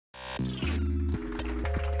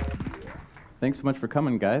Thanks so much for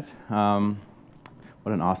coming, guys.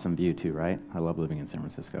 What an awesome view, too, right? I love living in San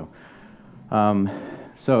Francisco.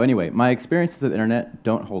 So anyway, my experiences with the internet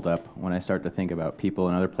don't hold up when I start to think about people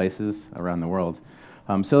in other places around the world.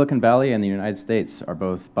 Silicon Valley and the United States are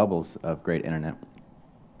both bubbles of great internet.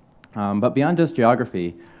 But beyond just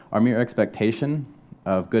geography, our mere expectation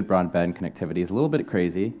of good broadband connectivity is a little bit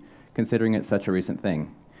crazy, considering it's such a recent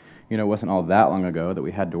thing. You know, it wasn't all that long ago that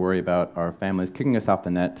we had to worry about our families kicking us off the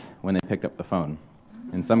net when they picked up the phone.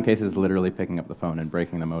 In some cases, literally picking up the phone and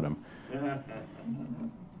breaking the modem.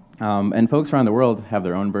 And folks around the world have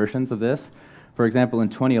their own versions of this. For example, in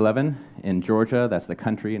 2011, in Georgia, that's the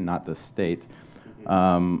country, not the state,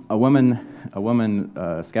 a woman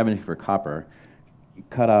scavenging for copper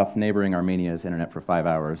cut off neighboring Armenia's internet for 5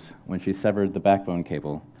 hours when she severed the backbone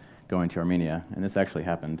cable going to Armenia, and this actually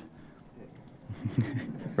happened.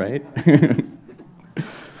 Right?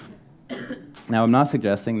 Now, I'm not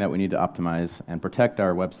suggesting that we need to optimize and protect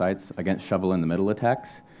our websites against shovel-in-the-middle attacks.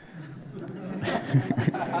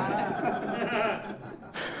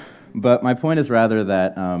 But my point is rather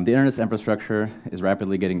that the internet's infrastructure is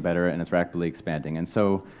rapidly getting better and it's rapidly expanding. And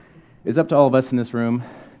so it's up to all of us in this room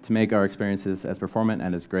to make our experiences as performant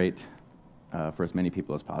and as great for as many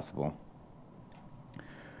people as possible.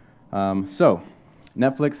 So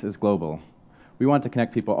Netflix is global. We want to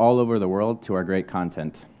connect people all over the world to our great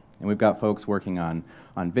content. And we've got folks working on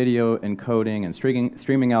video encoding and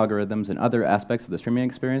streaming algorithms and other aspects of the streaming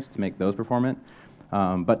experience to make those performant.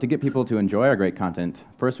 But to get people to enjoy our great content,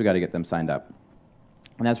 first we got to get them signed up.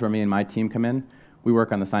 And that's where me and my team come in. We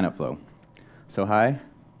work on the sign-up flow. So hi,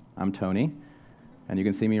 I'm Tony, and you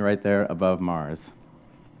can see me right there above Mars.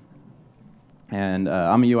 And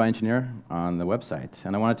I'm a UI engineer on the website,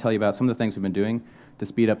 and I want to tell you about some of the things we've been doing to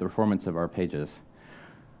speed up the performance of our pages.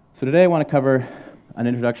 So today I want to cover an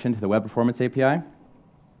introduction to the Web Performance API. I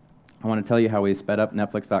want to tell you how we sped up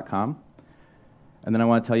Netflix.com. And then I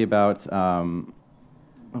want to tell you about, I need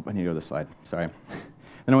to go to this slide, sorry.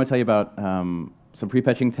 Then I want to tell you about some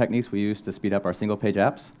prefetching techniques we use to speed up our single-page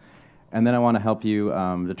apps. And then I want to help you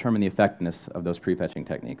determine the effectiveness of those prefetching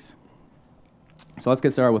techniques. So let's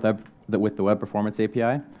get started with the Web Performance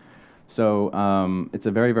API. So it's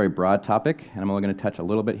a very, very broad topic, and I'm only going to touch a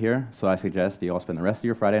little bit here. So I suggest you all spend the rest of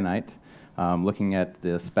your Friday night looking at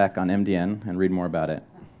the spec on MDN and read more about it.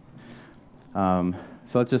 So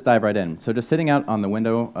let's just dive right in. So just sitting out on the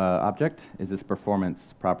window object is this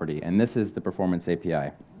performance property, and this is the Performance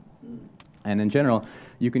API. And in general,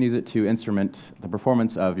 you can use it to instrument the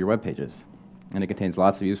performance of your web pages. And it contains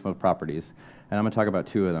lots of useful properties, and I'm going to talk about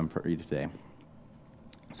 2 of them for you today.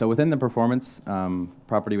 So within the performance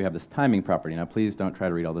property, we have this timing property. Now, please don't try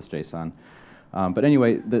to read all this JSON. But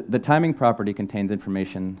anyway, the timing property contains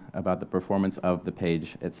information about the performance of the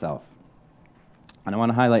page itself. And I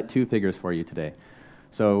want to highlight 2 figures for you today.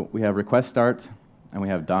 So we have request start, and we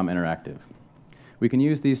have DOM interactive. We can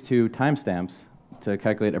use these 2 timestamps to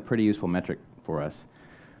calculate a pretty useful metric for us.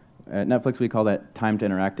 At Netflix, we call that time to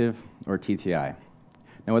interactive, or TTI.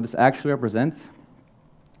 Now, what this actually represents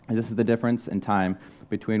is this is the difference in time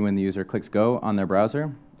between when the user clicks go on their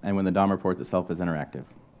browser and when the DOM report itself is interactive.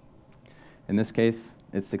 In this case,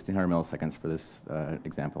 it's 1600 milliseconds for this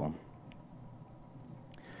example.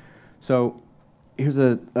 So here's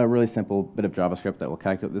a really simple bit of JavaScript that will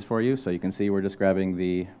calculate this for you. So you can see we're just grabbing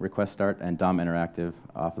the request start and DOM interactive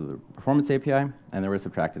off of the Performance API, and then we're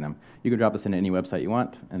subtracting them. You can drop this into any website you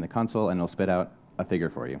want in the console, and it'll spit out a figure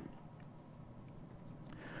for you.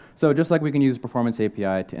 So just like we can use Performance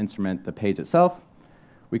API to instrument the page itself,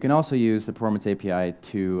 we can also use the Performance API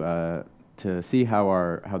to see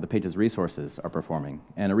how the page's resources are performing.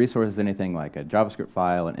 And a resource is anything like a JavaScript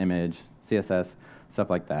file, an image, CSS, stuff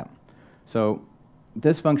like that. So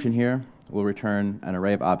this function here will return an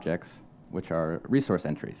array of objects, which are resource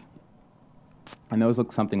entries. And those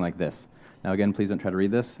look something like this. Now again, please don't try to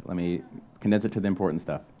read this. Let me condense it to the important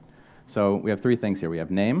stuff. So we have 3 things here. We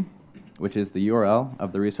have name, which is the URL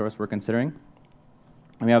of the resource we're considering.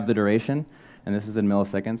 And we have the duration, and this is in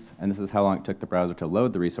milliseconds, and this is how long it took the browser to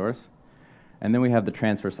load the resource. And then we have the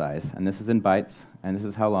transfer size, and this is in bytes, and this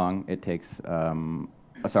is how long it takes,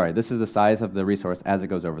 this is the size of the resource as it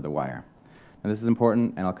goes over the wire. Now this is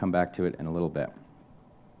important, and I'll come back to it in a little bit.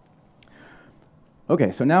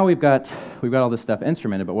 Okay, so now we've got all this stuff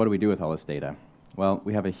instrumented, but what do we do with all this data? Well,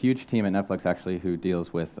 we have a huge team at Netflix actually who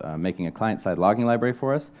deals with making a client-side logging library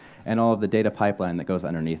for us, and all of the data pipeline that goes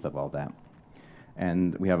underneath of all that.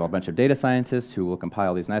 And we have a bunch of data scientists who will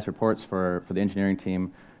compile these nice reports for the engineering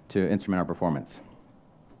team to instrument our performance.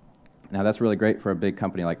 Now that's really great for a big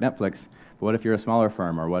company like Netflix, but what if you're a smaller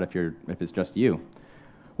firm, or what if it's just you?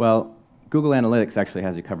 Well, Google Analytics actually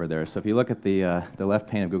has you covered there. So if you look at the left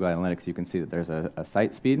pane of Google Analytics, you can see that there's a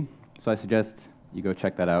site speed. So I suggest you go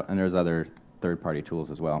check that out, and there's other third-party tools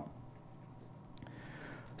as well.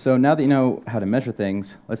 So now that you know how to measure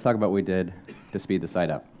things, let's talk about what we did to speed the site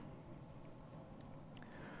up.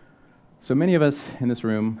 So many of us in this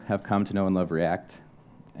room have come to know and love React,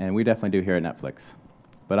 and we definitely do here at Netflix.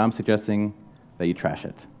 But I'm suggesting that you trash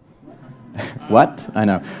it. What? I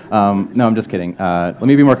know. No, I'm just kidding. Let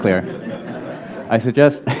me be more clear. I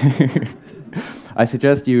suggest I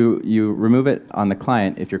suggest you remove it on the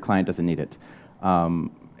client if your client doesn't need it.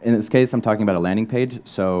 In this case, I'm talking about a landing page,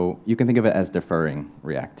 so you can think of it as deferring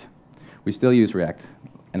React. We still use React,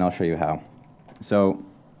 and I'll show you how. So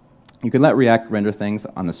you can let React render things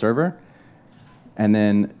on the server, and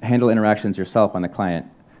then handle interactions yourself on the client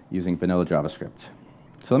using vanilla JavaScript.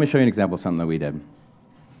 So let me show you an example of something that we did.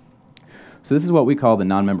 So this is what we call the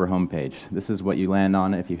non-member homepage. This is what you land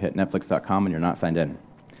on if you hit netflix.com and you're not signed in.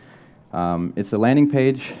 It's the landing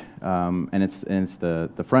page, and it's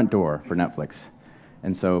the front door for Netflix.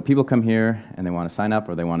 And so people come here and they want to sign up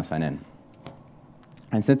or they want to sign in.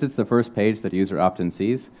 And since it's the first page that a user often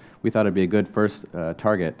sees, we thought it'd be a good first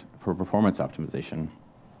target for performance optimization.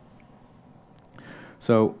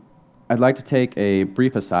 So I'd like to take a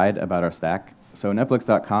brief aside about our stack. So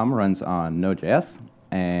Netflix.com runs on Node.js,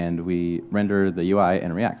 and we render the UI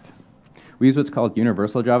in React. We use what's called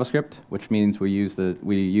universal JavaScript, which means we use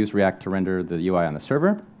React to render the UI on the server.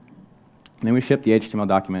 And then we ship the HTML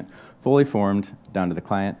document fully formed down to the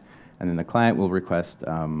client, and then the client will request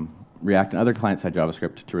React and other client-side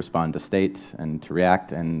JavaScript to respond to state and to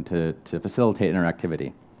React and to facilitate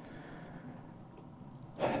interactivity.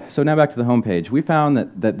 So now back to the home page. We found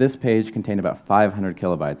that this page contained about 500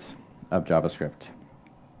 kilobytes of JavaScript.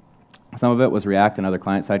 Some of it was React and other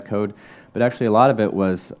client-side code, but actually a lot of it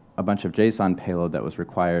was a bunch of JSON payload that was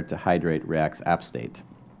required to hydrate React's app state.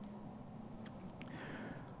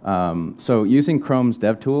 So using Chrome's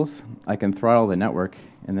DevTools, I can throttle the network,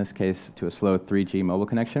 in this case to a slow 3G mobile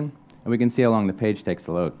connection, and we can see how long the page takes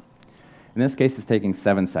to load. In this case, it's taking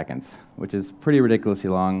 7 seconds, which is pretty ridiculously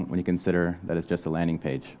long when you consider that it's just a landing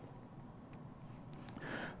page.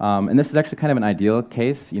 And this is actually kind of an ideal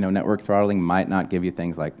case. Network throttling might not give you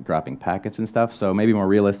things like dropping packets and stuff, so maybe a more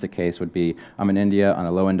realistic case would be I'm in India on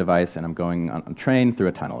a low-end device and I'm going on a train through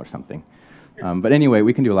a tunnel or something. But anyway,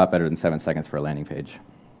 we can do a lot better than 7 seconds for a landing page.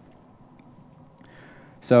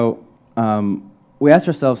 So we asked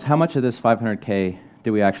ourselves, how much of this 500K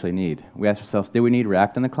do we actually need? We asked ourselves, do we need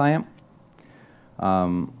React in the client?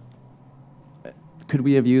 Could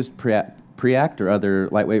we have used Preact or other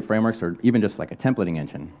lightweight frameworks, or even just like a templating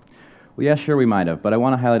engine? Well, yeah, sure, we might have, but I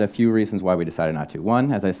want to highlight a few reasons why we decided not to.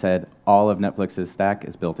 One, as I said, all of Netflix's stack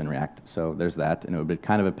is built in React, so there's that, and it would be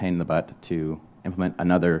kind of a pain in the butt to implement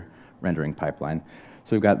another rendering pipeline.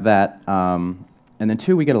 So we've got that. And then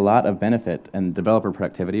two, we get a lot of benefit and developer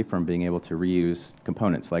productivity from being able to reuse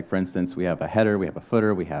components. Like, for instance, we have a header, we have a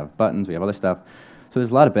footer, we have buttons, we have other stuff. So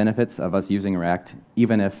there's a lot of benefits of us using React,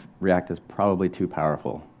 even if React is probably too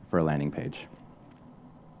powerful for a landing page.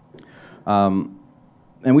 And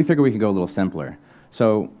we figured we could go a little simpler.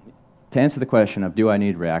 So to answer the question of do I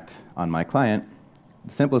need React on my client,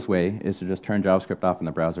 the simplest way is to just turn JavaScript off in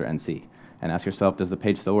the browser and see, and ask yourself, does the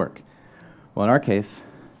page still work? Well, in our case,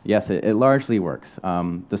 yes, it largely works.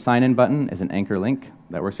 The sign-in button is an anchor link.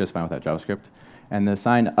 That works just fine without JavaScript. And the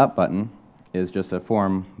sign-up button is just a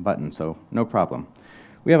form button, so no problem.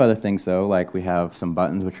 We have other things, though, like we have some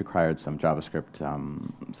buttons which required some JavaScript,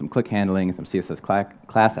 some click handling, some CSS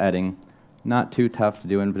class adding. Not too tough to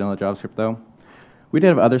do in vanilla JavaScript, though. We did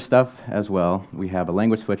have other stuff as well. We have a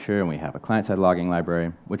language switcher, and we have a client-side logging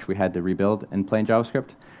library, which we had to rebuild in plain JavaScript.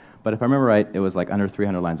 But if I remember right, it was like under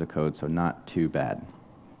 300 lines of code, so not too bad.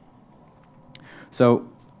 So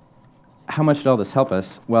how much did all this help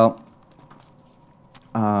us? Well,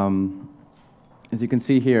 as you can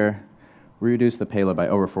see here, we reduced the payload by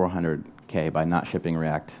over 400K by not shipping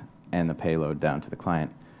React and the payload down to the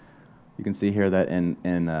client. You can see here that in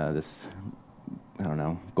this, I don't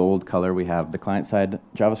know, gold color, we have the client-side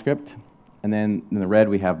JavaScript. And then in the red,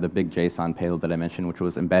 we have the big JSON payload that I mentioned, which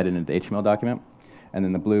was embedded into the HTML document. And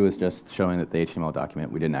then the blue is just showing that the HTML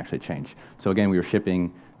document we didn't actually change. So again, we were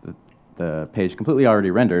shipping the page completely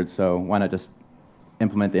already rendered, so why not just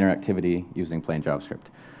implement the interactivity using plain JavaScript?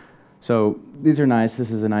 So these are nice. This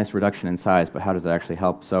is a nice reduction in size, but how does that actually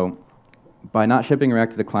help? So by not shipping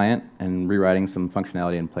React to the client and rewriting some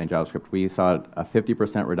functionality in plain JavaScript, we saw a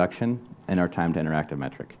 50% reduction in our time to interactive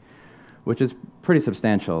metric, which is pretty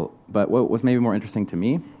substantial. But what was maybe more interesting to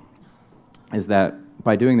me is that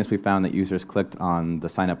by doing this, we found that users clicked on the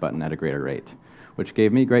sign up button at a greater rate, which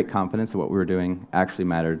gave me great confidence that what we were doing actually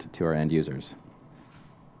mattered to our end users.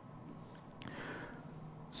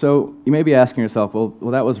 So you may be asking yourself, well,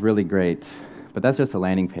 that was really great, but that's just a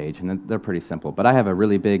landing page, and they're pretty simple. But I have a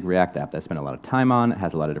really big React app that I spent a lot of time on. It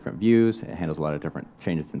has a lot of different views. It handles a lot of different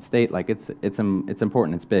changes in state. Like it's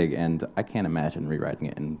important, it's big, and I can't imagine rewriting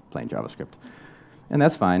it in plain JavaScript. And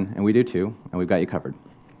that's fine, and we do too, and we've got you covered.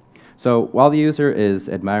 So while the user is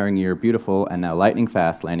admiring your beautiful and now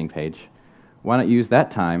lightning-fast landing page, why not use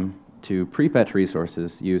that time to prefetch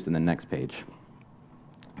resources used in the next page?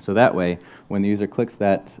 So that way, when the user clicks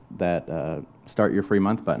that Start Your Free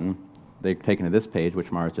Month button, they're taken to this page,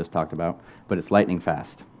 which Mars just talked about, but it's lightning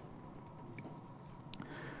fast.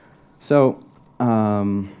 So,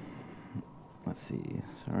 let's see,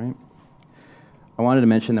 sorry. I wanted to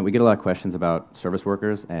mention that we get a lot of questions about service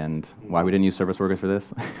workers and why we didn't use service workers for this.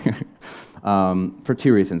 For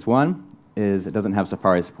two reasons. One is it doesn't have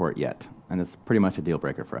Safari support yet, and it's pretty much a deal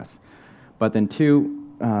breaker for us. But then two,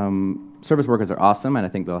 service workers are awesome, and I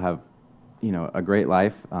think they'll have a great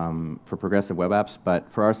life for progressive web apps.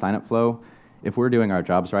 But for our sign-up flow, if we're doing our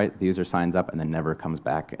jobs right, the user signs up and then never comes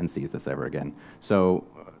back and sees this ever again. So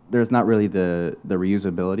there's not really the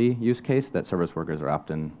reusability use case that service workers are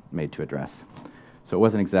often made to address. So it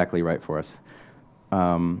wasn't exactly right for us.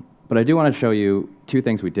 But I do want to show you two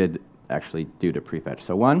things we did actually do to Prefetch.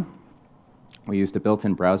 So one, we used a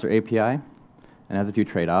built-in browser API, and has a few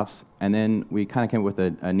trade-offs. And then we kind of came up with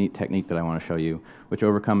a neat technique that I want to show you, which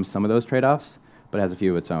overcomes some of those trade-offs, but has a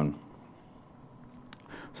few of its own.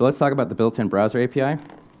 So let's talk about the built-in browser API.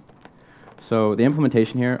 So the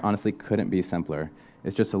implementation here honestly couldn't be simpler.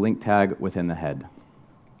 It's just a link tag within the head.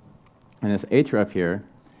 And this href here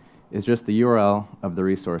is just the URL of the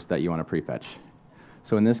resource that you want to prefetch.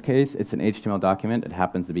 So in this case, it's an HTML document. It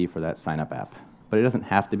happens to be for that sign-up app. But it doesn't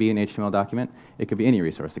have to be an HTML document. It could be any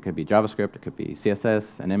resource. It could be JavaScript. It could be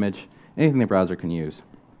CSS, an image, anything the browser can use.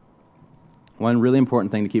 One really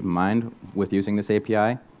important thing to keep in mind with using this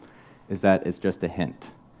API is that it's just a hint.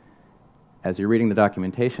 As you're reading the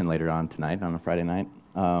documentation later on tonight, on a Friday night,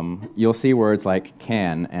 you'll see words like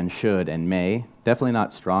can and should and may. Definitely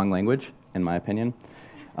not strong language, in my opinion.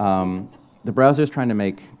 The browser is trying to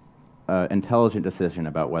make an intelligent decision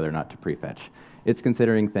about whether or not to prefetch. It's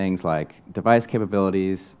considering things like device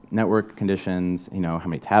capabilities, network conditions, how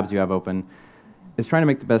many tabs you have open. It's trying to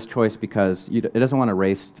make the best choice because it doesn't want to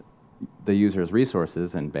waste the user's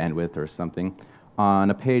resources and bandwidth or something on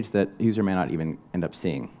a page that the user may not even end up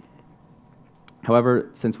seeing. However,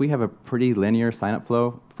 since we have a pretty linear sign-up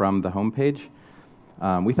flow from the home page,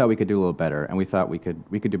 we thought we could do a little better, and we thought we could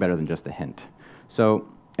do better than just a hint. So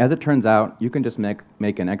as it turns out, you can just make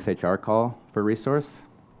an XHR call for a resource,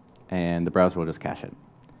 and the browser will just cache it.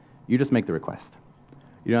 You just make the request.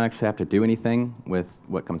 You don't actually have to do anything with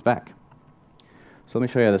what comes back. So let me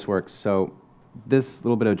show you how this works. So this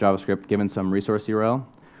little bit of JavaScript, given some resource URL,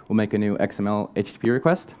 will make a new XML HTTP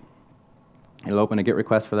request. It'll open a GET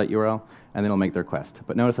request for that URL, and then it'll make the request.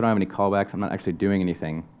 But notice I don't have any callbacks. I'm not actually doing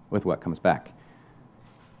anything with what comes back.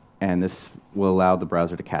 And this will allow the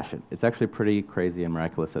browser to cache it. It's actually pretty crazy and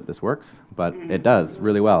miraculous that this works, but it does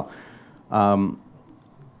really well.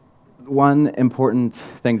 One important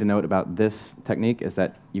thing to note about this technique is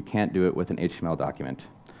that you can't do it with an HTML document.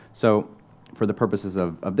 So for the purposes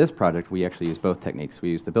of this project, we actually use both techniques. We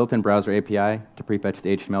use the built-in browser API to prefetch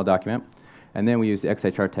the HTML document, and then we use the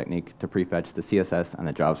XHR technique to prefetch the CSS and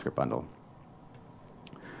the JavaScript bundle.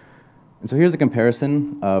 And so here's a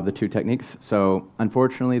comparison of the two techniques. So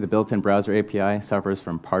unfortunately, the built-in browser API suffers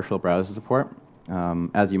from partial browser support.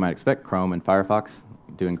 As you might expect, Chrome and Firefox,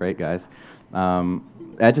 doing great, guys.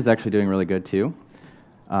 Edge is actually doing really good too,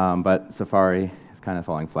 but Safari is kind of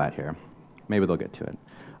falling flat here. Maybe they'll get to it.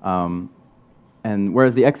 And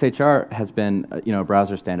whereas the XHR has been a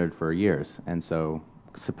browser standard for years, and so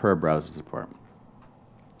superb browser support.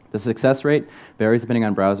 The success rate varies depending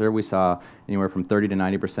on browser. We saw anywhere from 30 to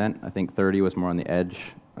 90%. I think 30 was more on the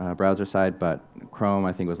Edge browser side, but Chrome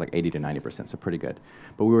I think was like 80 to 90%, so pretty good.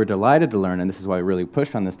 But we were delighted to learn, and this is why we really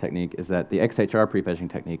pushed on this technique, is that the XHR prefetching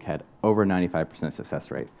technique had over 95%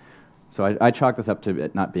 success rate. So I chalk this up to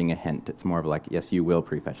it not being a hint. It's more of like, yes, you will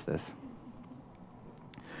prefetch this.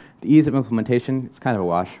 The ease of implementation, it's kind of a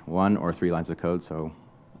wash, 1 or 3 lines of code, so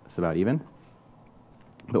it's about even.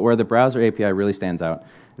 But where the browser API really stands out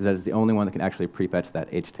is that it's the only one that can actually prefetch that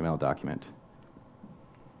HTML document.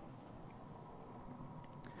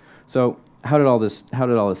 So how did all this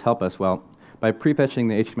help us? Well, by prefetching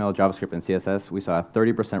the HTML, JavaScript, and CSS, we saw a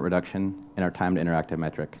 30% reduction in our time to interactive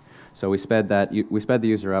metric. So we sped the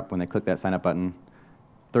user up when they click that sign up button,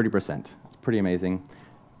 30%. It's pretty amazing,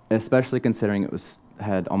 especially considering it was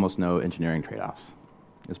had almost no engineering trade-offs.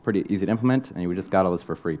 It was pretty easy to implement, and we just got all this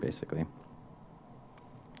for free, basically.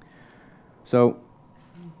 So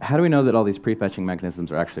how do we know that all these prefetching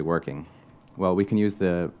mechanisms are actually working? Well, we can use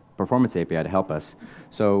the Performance API to help us.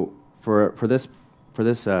 So for this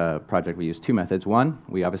project, we used two methods. One,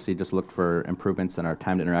 we obviously just looked for improvements in our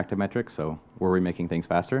time to interactive metrics, so were we making things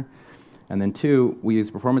faster? And then two, we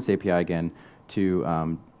used Performance API again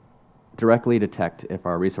to directly detect if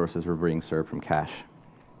our resources were being served from cache.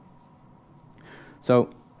 So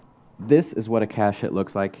this is what a cache hit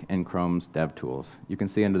looks like in Chrome's dev tools. You can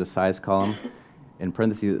see under the size column, in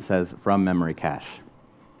parentheses, it says from memory cache.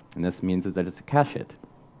 And this means that it's a cache hit.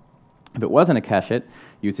 If it wasn't a cache hit,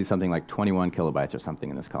 you'd see something like 21 kilobytes or something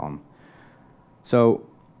in this column. So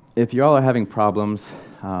if you all are having problems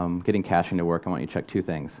getting caching to work, I want you to check two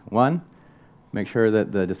things. One, make sure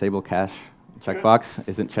that the disable cache checkbox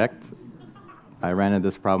isn't checked. I ran into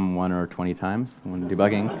this problem 1 or 20 times when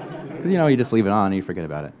debugging. Because you just leave it on and you forget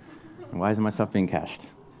about it. And why isn't my stuff being cached?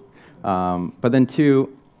 But then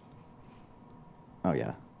two, oh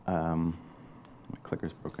yeah, my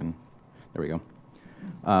clicker's broken. There we go.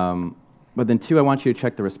 But then two, I want you to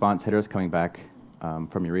check the response headers coming back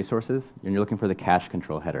from your resources, and you're looking for the cache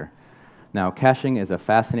control header. Now, caching is a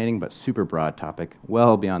fascinating but super broad topic,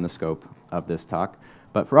 well beyond the scope of this talk.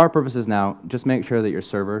 But for our purposes now, just make sure that your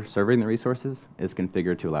server serving the resources is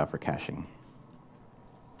configured to allow for caching.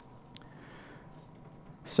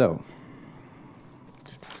 So,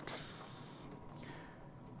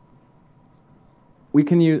 we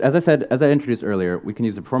can use, as I introduced earlier, we can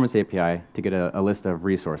use the Performance API to get a list of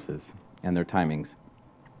resources and their timings.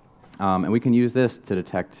 And we can use this to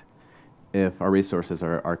detect if our resources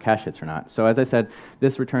are cache hits or not. So as I said,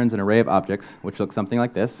 this returns an array of objects, which looks something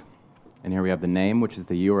like this. And here we have the name, which is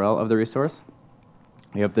the URL of the resource.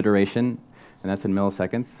 We have the duration, and that's in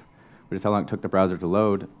milliseconds, which is how long it took the browser to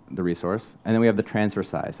load the resource. And then we have the transfer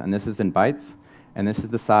size, and this is in bytes, and this is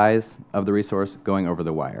the size of the resource going over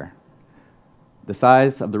the wire. The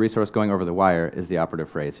size of the resource going over the wire is the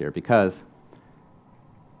operative phrase here, because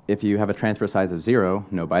if you have a transfer size of 0,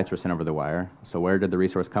 no bytes were sent over the wire. So where did the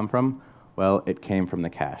resource come from? Well, it came from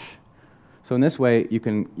the cache. So in this way, you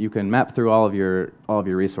can map through all of your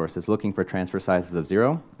resources, looking for transfer sizes of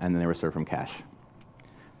 0, and then they were served from cache.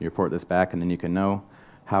 You report this back, and then you can know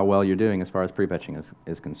how well you're doing as far as prefetching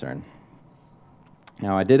is concerned.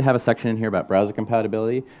 Now, I did have a section in here about browser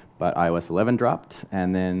compatibility, but iOS 11 dropped,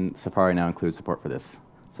 and then Safari now includes support for this.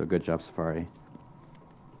 So good job, Safari.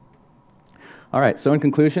 All right, so in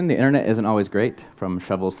conclusion, the internet isn't always great, from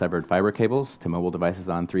shovel-severed fiber cables to mobile devices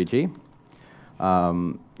on 3G.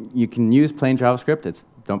 You can use plain JavaScript.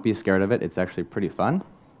 Don't be scared of it. It's actually pretty fun.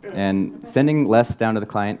 And sending less down to the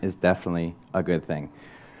client is definitely a good thing.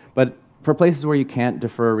 But for places where you can't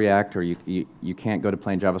defer React or you can't go to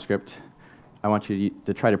plain JavaScript, I want you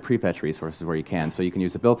to try to prefetch resources where you can. So you can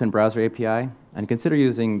use the built-in browser API, and consider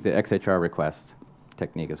using the XHR request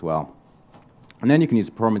technique as well. And then you can use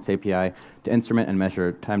the Performance API to instrument and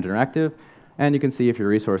measure time to interactive, and you can see if your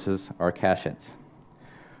resources are cache hits.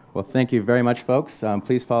 Well, thank you very much, folks.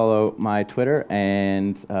 Please follow my Twitter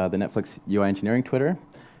and the Netflix UI Engineering Twitter,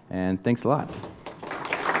 and thanks a lot.